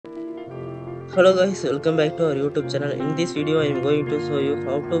Hello guys, welcome back to our YouTube channel. In this video, I am going to show you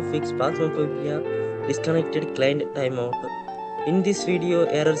how to fix Phasmophobia Disconnected Client Timeout. In this video,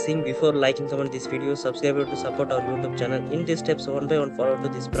 error seen before liking comment this video, subscribe to support our YouTube channel. In these steps, one by one follow to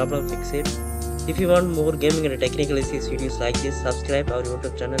this problem, fix it. If you want more gaming and technical issues videos like this, subscribe our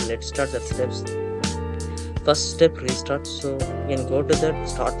YouTube channel. Let's start the steps. First step, restart. So you can go to the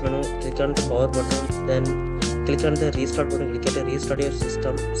start menu, click on the power button, then click on the restart button, click at restart your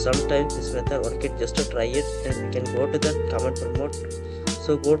system. Sometimes this method work it, just to try it. Then we can go to the command promote.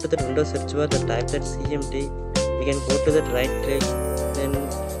 So go to the Windows search bar, then type that cmd. We can go to the right click, then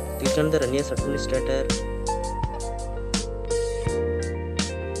click on the run as administrator.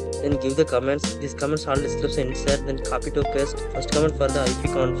 Then give the comments. These comments all description insert, then copy to paste. First comment for the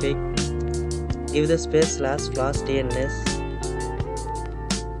IP config. Give the space /flash DNS.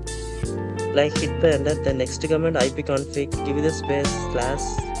 Like hit the enter. The next command IP config. Give the space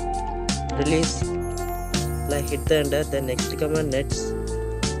 /release. Like hit the enter. The next command nets.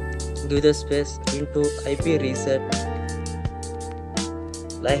 Give the space into IP reset.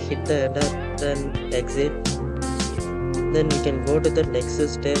 Like hit the enter. Then exit. Then we can go to the next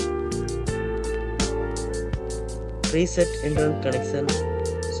step. Reset internet connection.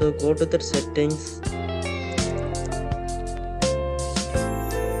 So go to the settings.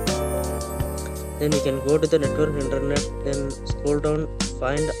 Then you can go to the network internet, then scroll down,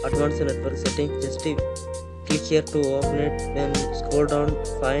 find advanced network settings, just click here to open it, then scroll down,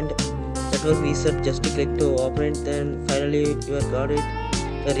 find network reset, just click to open it, then finally you have got it,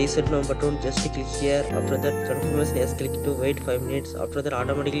 the reset now button, just click here. After that confirmation, yes, click to wait 5 minutes. After that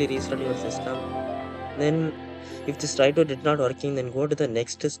automatically restart your system. Then if this try to did not working, then go to the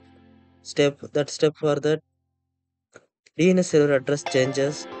next step. That step for that DNS server address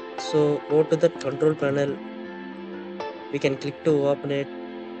changes. So go to the control panel, we can click to open it,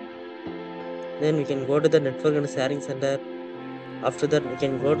 then we can go to the network and sharing center. After that we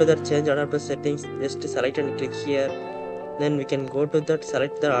can go to the change adapter settings, just select and click here. Then we can go to that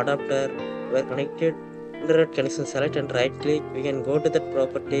select the adapter where connected internet connection, select and right click. We can go to the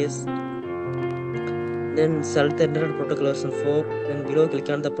properties, then select the internet protocol version 4, then below click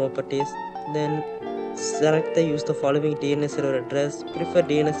on the properties, then select the use the following DNS server address, prefer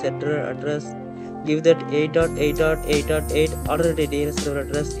DNS server address, give that 8.8.8.8 alternate DNS server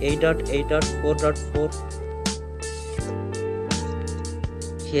address 8.8.4.4.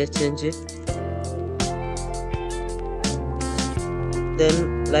 Here change it.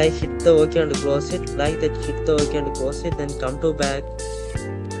 Then like hit the OK and close it, like that hit the OK and close it, then come to back.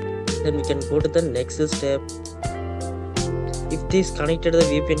 Then we can go to the next step. If this connected to the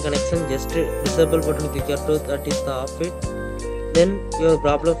VPN connection, just disable button click here to that is the off it. Then your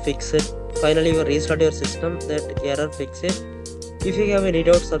problem fix it. Finally you restart your system, that error fix it. If you have any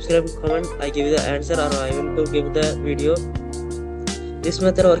doubt, subscribe, comment, I give you the answer or I will to give the video. This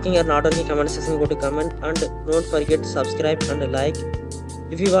method working or not working, comment section go to comment, and don't forget to subscribe and like.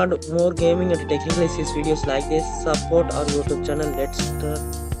 If you want more gaming and technical issues videos like this, support our YouTube channel. Let's start.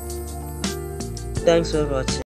 Thanks for watching.